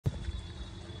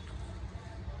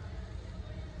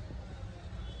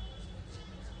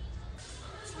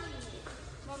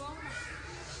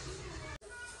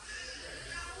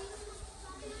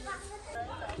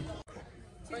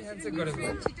Handshake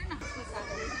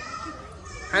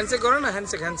करो ना,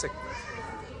 handshake handshake.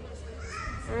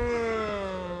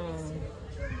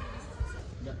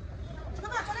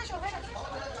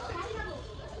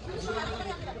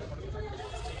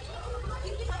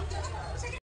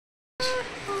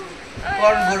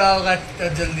 कौन बूढ़ा होगा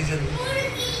जल्दी जल्दी?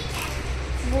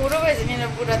 बूढ़ो वैसे मेरा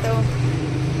बूढ़ा तो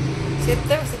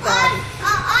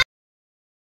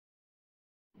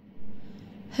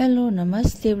हेलो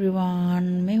नमस्ते एवरीवन,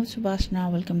 मैं हूँ सुभाषना।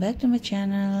 Welcome back to my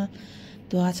channel.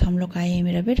 तो आज हम लोग आए हैं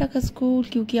मेरा बेटा का स्कूल,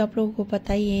 क्योंकि आप लोगों को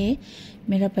पता ही है,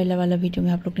 मेरा पहला वाला वीडियो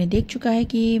में आप लोग ने देख चुका है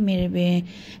कि मेरे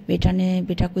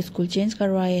बेटा को स्कूल चेंज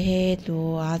करवाए हैं।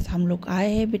 तो आज हम लोग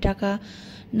आए हैं बेटा का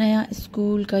नया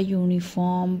स्कूल का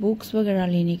यूनिफॉर्म, बुक्स वगैरह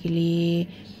लेने के लिए।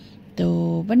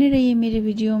 तो बने रहिए मेरे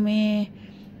वीडियो में।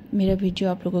 मेरा वीडियो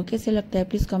आप लोगों को कैसे लगता है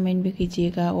प्लीज़ कमेंट भी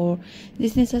कीजिएगा, और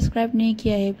जिसने सब्सक्राइब नहीं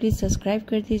किया है प्लीज़ सब्सक्राइब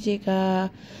कर दीजिएगा।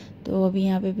 तो अभी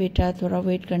यहाँ पे बेटा थोड़ा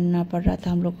वेट करना पड़ रहा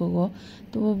था हम लोगों को,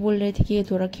 तो वो बोल रहे थे कि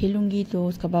थोड़ा खेलूंगी, तो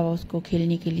उसका बाबा उसको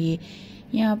खेलने के लिए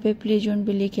यहाँ पे प्ले जोन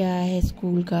पे लेके आया है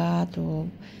स्कूल का। तो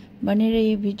बने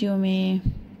रहिए वीडियो में।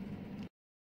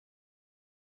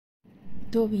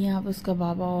 तो अभी यहाँ पे उसका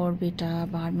बाबा और बेटा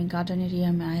बाहर में गार्डन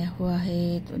एरिया में आया हुआ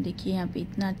है। तो देखिए यहाँ पे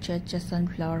इतना अच्छा अच्छा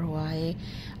सनफ्लावर हुआ है।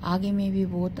 आगे में भी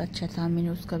बहुत अच्छा था, मैंने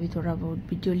उसका भी थोड़ा बहुत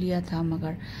वीडियो लिया था,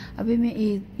 मगर अभी मैं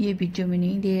ये वीडियो में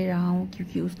नहीं दे रहा हूँ,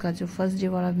 क्योंकि उसका जो फर्स्ट डे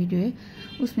वाला वीडियो है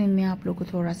उसमें मैं आप लोग को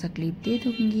थोड़ा सा क्लिप दे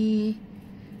दूँगी,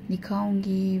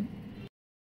 दिखाऊँगी।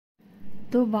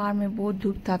 तो बाहर में बहुत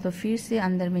धूप था, तो फिर से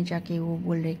अंदर में जाके वो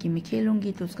बोल रहे कि मैं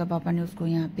खेलूंगी। तो उसका पापा ने उसको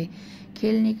यहाँ पे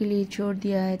खेलने के लिए छोड़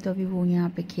दिया है। तो अभी वो यहाँ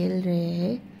पे खेल रहे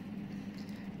हैं,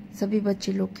 सभी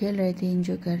बच्चे लोग खेल रहे थे,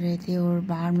 एंजॉय कर रहे थे। और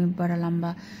बाहर में बड़ा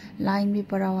लंबा लाइन भी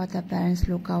पड़ा हुआ था, पेरेंट्स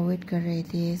लोग का वेट कर रहे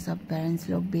थे, सब पेरेंट्स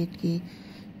लोग बैठ के।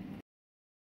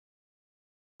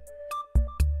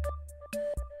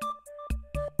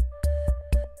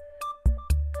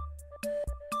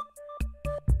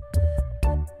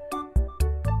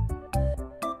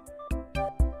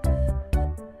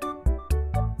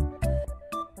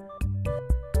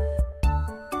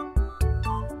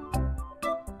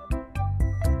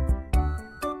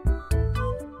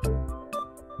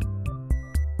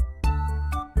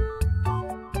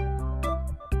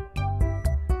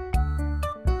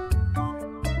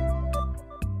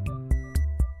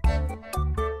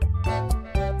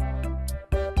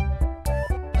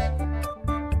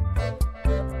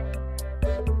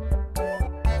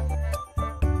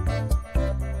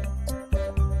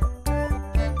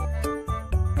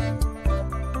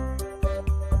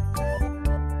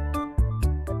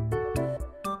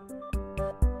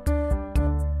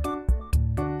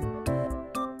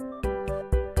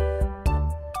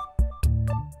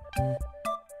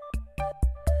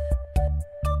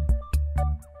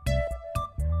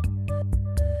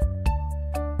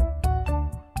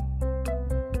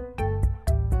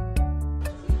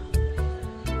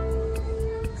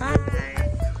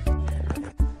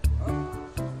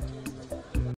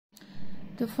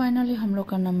 तो फाइनली हम लोग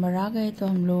का नंबर आ गए, तो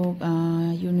हम लोग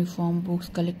यूनिफॉर्म बुक्स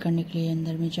कलेक्ट करने के लिए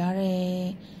अंदर में जा रहे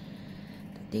हैं।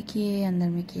 तो देखिए अंदर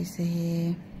में कैसे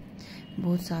है,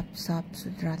 बहुत साफ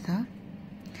सुथरा था,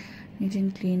 नीट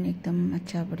एंड क्लीन, एकदम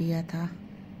अच्छा बढ़िया था,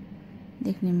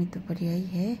 देखने में तो बढ़िया ही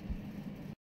है।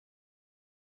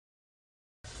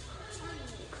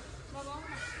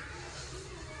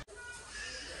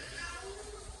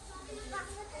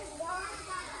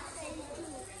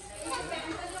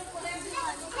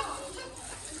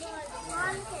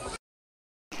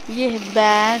 ये है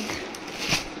बैग,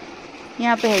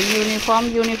 यहाँ पे है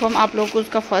यूनिफॉर्म आप लोग को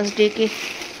उसका फर्स्ट डे के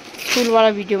स्कूल वाला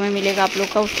वीडियो में मिलेगा आप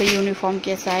लोग का, उसका यूनिफॉर्म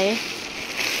कैसा है।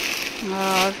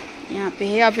 और यहाँ पे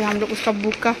है, अभी हम लोग उसका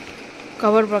बुक का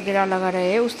कवर वगैरह लगा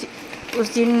रहे हैं।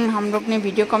 उस दिन हम लोग ने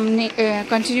वीडियो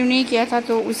कंटिन्यू नहीं किया था,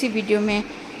 तो उसी वीडियो में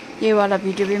ये वाला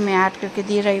वीडियो भी मैं ऐड करके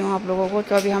दे रही हूँ आप लोगों को।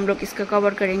 तो अभी हम लोग इसका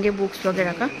कवर करेंगे बुक्स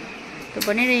वगैरह का, तो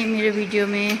बने रहिए मेरे वीडियो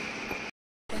में।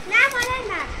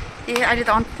 ये आज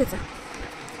तो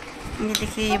ये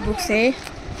देखिए ये बुक्स है,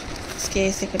 इसके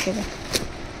ऐसे करके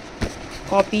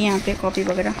कॉपी, यहाँ पे कॉपी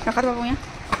वगैरह रखा था यहाँ।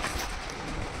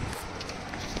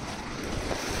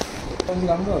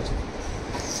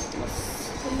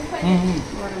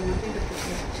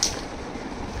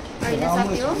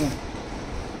 साथियों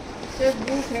सिर्फ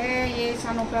बुक है ये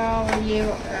सानों का, और ये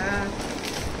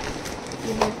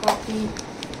कॉपी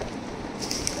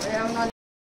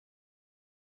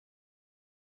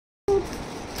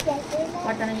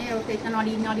पता नहीं है, उससे इतना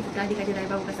नॉली फुटा दिखाई दे रहा है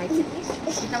बाबू का साइड से,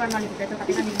 इतना बड़ा नॉली फुटा है, तो पता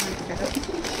नहीं नॉली फुटा। तो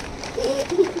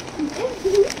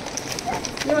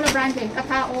ये वाला ब्रांड है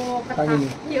कथा और कहानी।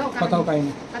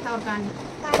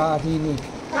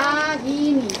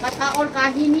 काहिनी कथा और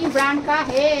काहिनी ब्रांड का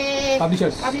है।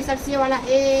 पब्लिशर्स ये वाला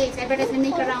है। इसका एडवर्टाइजमेंट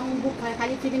नहीं कर रहा हूँ। बुक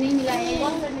खाली फ्री नहीं मिला है।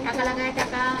 टाका लगा है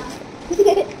टाका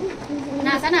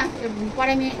ना ऐसा ना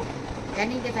पढ़ाई में ध्यान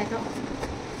नहीं देता है तो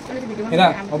चलो भिडियो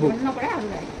बनाउनु पर्यो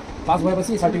हजुरलाई पास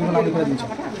भएपछि सर्टिफिकेट नाम लेखेर दिन्छ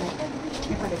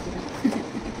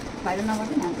भाइरल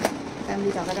नगर्नु न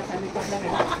फ्यामिली झगडा फ्यामिली प्रब्लम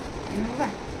हेर्नु बा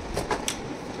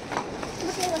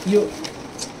यो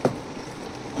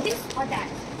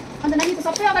अन्त नानी त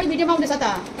सबै अगाडि भिडियोमा आउँदैछ त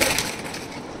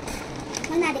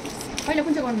पहिला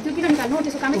कुन चाहिँ गर्नु त्यो किन निकाल्नु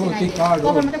त्यसको कामै छैन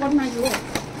कभर मात्रै गर्नु न यो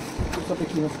सबै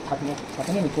किन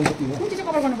थाहा नि कुन चाहिँ कुन चाहिँ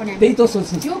कभर गर्नुपर्ने त्यही त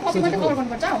सोच्छु यो कपी मात्रै कभर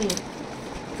गर्नुपर्छ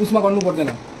हो उसमा गर्नु पर्दैन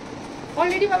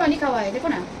अलरेडी बाबा लेखा भयो देखो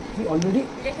न अलरेडी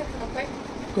लेखेको सबै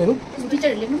हेरौँ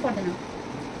टिचरले लेख्नु पर्दैन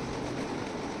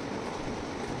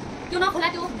त्यो नखोला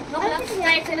त्यो नखोला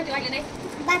चाहिएको छैन त्यो अहिले नै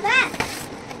बाबा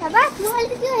बाबा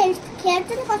मैले त्यो खेर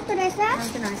चाहिँ कस्तो रहेछ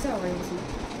अन्त नाच्छ अब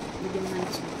भिडियोमा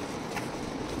नाच्छ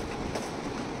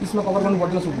इसमा कभर गर्नु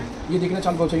पर्दैन सुन यो देख्न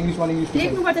चाल पाउँछ इंग्लिश वान इंग्लिश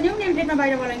लेख्नु पर्दैन नि नेटमा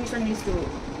बाहिरबाट इंग्लिश वान इंग्लिश त्यो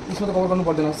इसमा त कभर गर्नु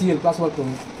पर्दैन सीएल क्लास वर्क हो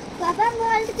बाबा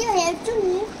मैले त्यो हेर्छु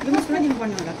नि यो स्कुलमा दिनु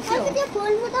पर्ने होला मैले त्यो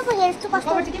फुलमु त हेर्छु कस्तो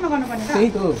कभर चाहिँ केमा गर्नुपर्ने त त्यही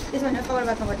त त्यसो भने कभर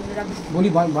बातमा गरिदिनु राख्नु भोलि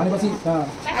भनेपछि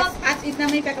आज इतना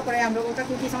में पैकअप है हम लोगों का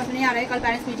क्योंकि समझ में नहीं आ रहा है कल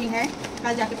पेरेंट्स मीटिंग है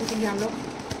कल जाके पूछेंगे हम लोग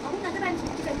अब न त मान्छे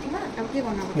के गर्दिमा अब के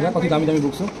गर्नु हेर कति दामी दामी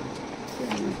बुक्स हो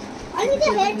अनि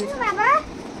त्यो हेर्छु बाबा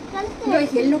यो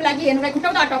खेल्नुको लागि हेर्नुलाई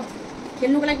खुट्टाउ त अटक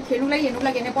खेल्नुको लागि हेर्नुको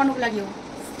लागि हैन पढ्नुको लागि हो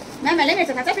म्यामहरुले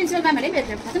भेट्छ थाहा छ प्रिन्सिपल म्यामहरुले भेट्छ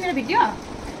थाहा छ मेरो भिडियो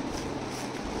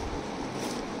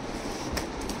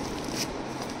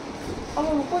अब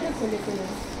कसले खोलेको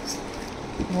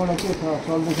मलाई के थाहा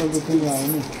चल्दो त्यही आयो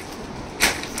नि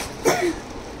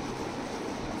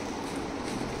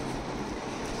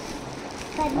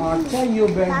अच्छा यो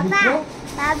ब्याग भित्र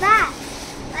बाबा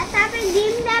तपाईं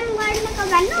जिम जाम गर्नको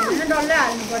भन्नु डल्लै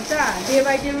हाल्नुपर्छ day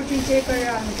by day routine check गरेर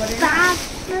हाल्नु पर्यो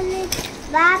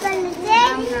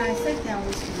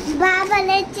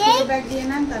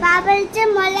बाबाले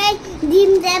चाहिँ मलाई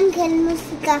जिम जाम खेल्नु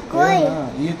सिकाएको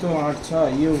ये तो आर्ट छ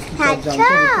यो किताब जान्छ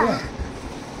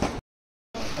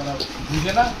तर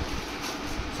बुझेन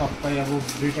सबै अब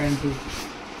रिटर्न टु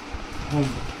होम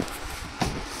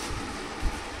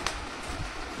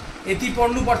यति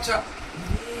पढ्नु पर्छ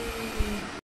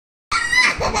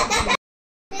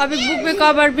अभी बुक में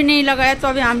कवर भी नहीं लगाया तो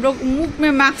अभी हम लोग मुख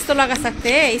में मास्क तो लगा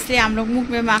सकते हैं इसलिए हम लोग मुख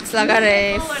में मास्क लगा रहे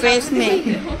हैं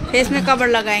फेस में कवर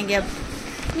लगाएंगे अब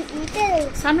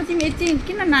सानो तिमी यति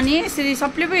किन नानी यसरी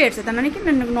सबले पो हेर्छ त नानी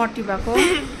किन नटी भएको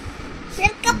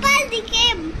कपाल दिखे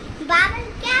बाबा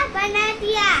क्या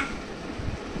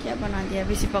बना दिया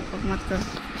बेसी पक मत कर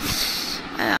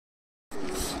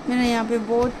मेरा यहाँ पे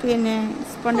बहुत पेन है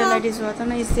स्पॉन्डिलाइटिस हुआ था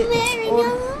ना इससे और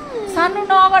सानू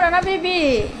नगर ना बेबी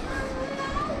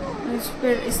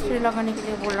स्प्रे लगाने के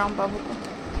लिए बोल रहा हूँ बाबू को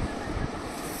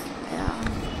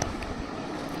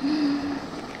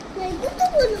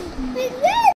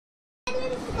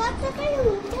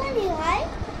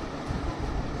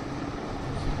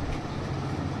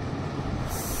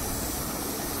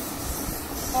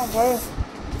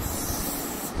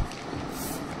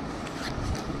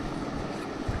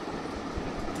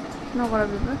नगर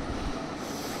बेबी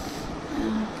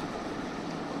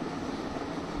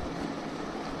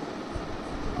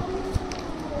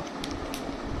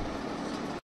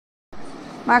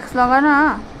मास्क लगा ना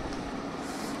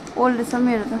ओल्ड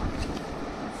मेरो त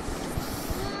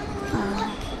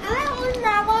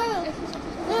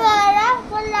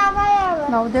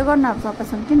लाउँदै गर्न अब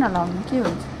सबैसँग किन लाउनु के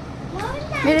हुन्छ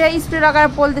मेरो स्प्रे लगाएर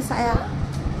पोल्दैछ आया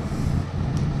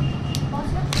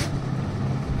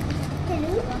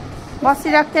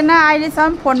बसिरहेको थिएन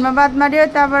अहिलेसम्म फोनमा बात मार्यो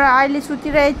त्यहाँबाट अहिले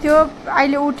सुतिरहेको थियो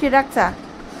अहिले उठिरहेको छ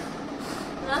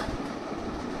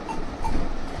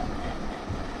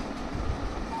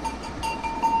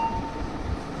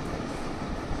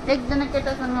एकजना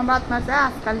केटासँग बात मार्छ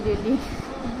आजकल डेली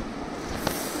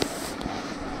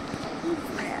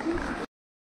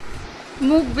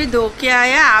मुख भी धो के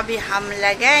आया अभी हम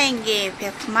लगाएंगे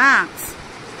फेस मास्क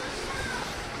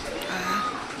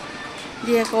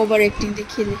दिया का ओवर एक्टिंग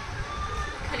देखिए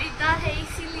खरीदा है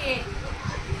इसीलिए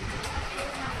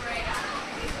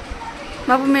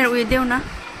बाबू मेरो उयो देऊ न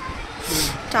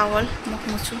टावल मुख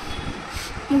मुछु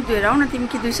मुख धोएर आऊ न तिमी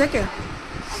कि धोइसक्यो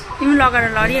तिमी लगाएर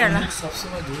लडिहाल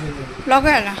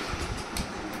लगाइहाल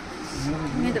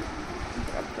मेरो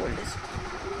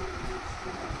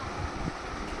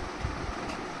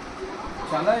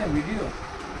चलायो भिडियो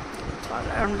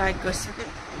चलाउनु लाइक गर्छ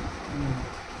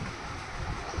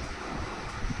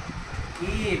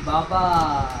कि बाबा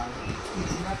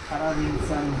कितना खराब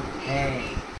इंसान है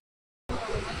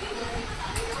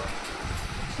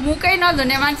मुखै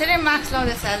नधुने मान्छेले मास्क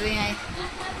लाउँदैछ आज यहाँ।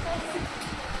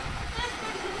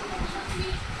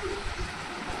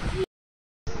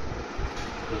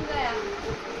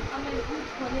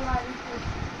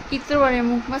 यत्रो बढे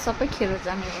मुखमा सबै खेरो छ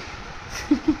मेरो।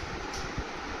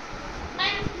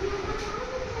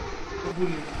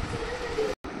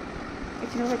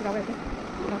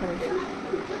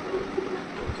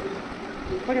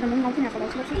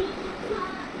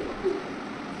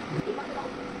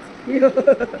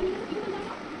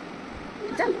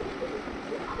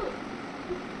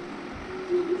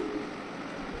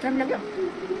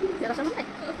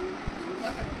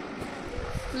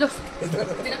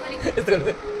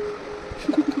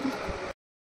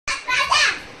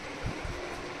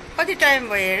 कति टाइम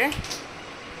भयो हेर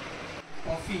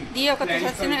दियोको त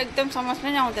साँच्चै नै एकदम समझमै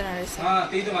नै आउँदैन रहेछ।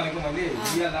 त्यही त भनेको मैले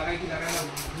दिया लगाइ कि लगाएन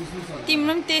बुझ्नु छ।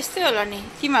 तिम्रो पनि त्यस्तै होला नि,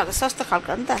 तिमीहरूको सस्तो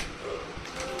खालको हो नि त।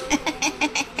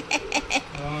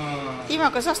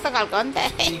 तिमीहरूको सस्तो खालको हो नि त।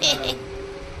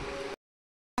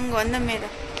 भन्दा मेरो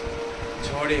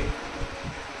छोडे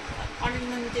अनि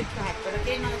मन त्यस्तो हातबाट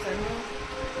केही नछाड्नु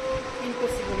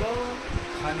इम्पोसिबल हो।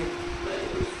 खाने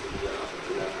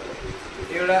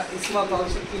एउटा यसमा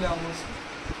पाउँछ किन आउनुहोस्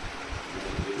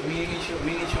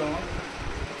मिनी सोमा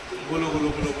गोलो गोलो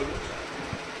गोलो गोलो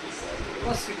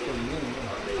कसरी खोल्ने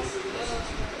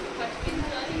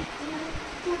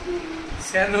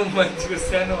सानो मान्छेको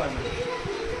सानो भन्नु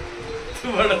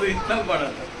त्योबाट त इतना बडा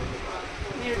त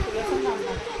मेरो ठुलो छ नि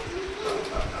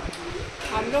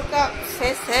हम लोग का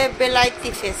फेस है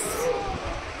बेलायती फेस।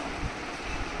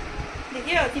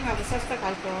 देखियो तिमीहरूको सस्तो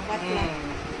खालको बातमा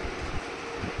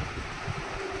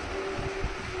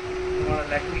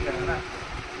लकड़ी का है ना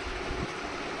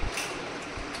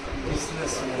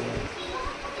बिजनेस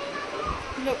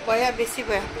लोग भयो बेसी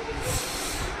भयो।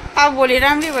 अब भोलि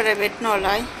राम्रै भएर भेट्नु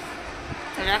होला है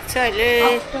राख्छ अहिले।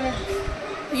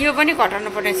 यो पनि घटाउनु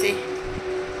पर्ने चाहिँ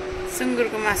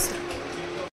सुँगुरको मासु।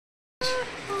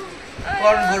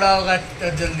 कौन बुढ़ा होगा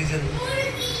जल्दी जल्दी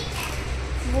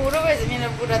बुढो भएछ मेरो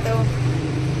बुढा त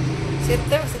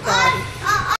सेतै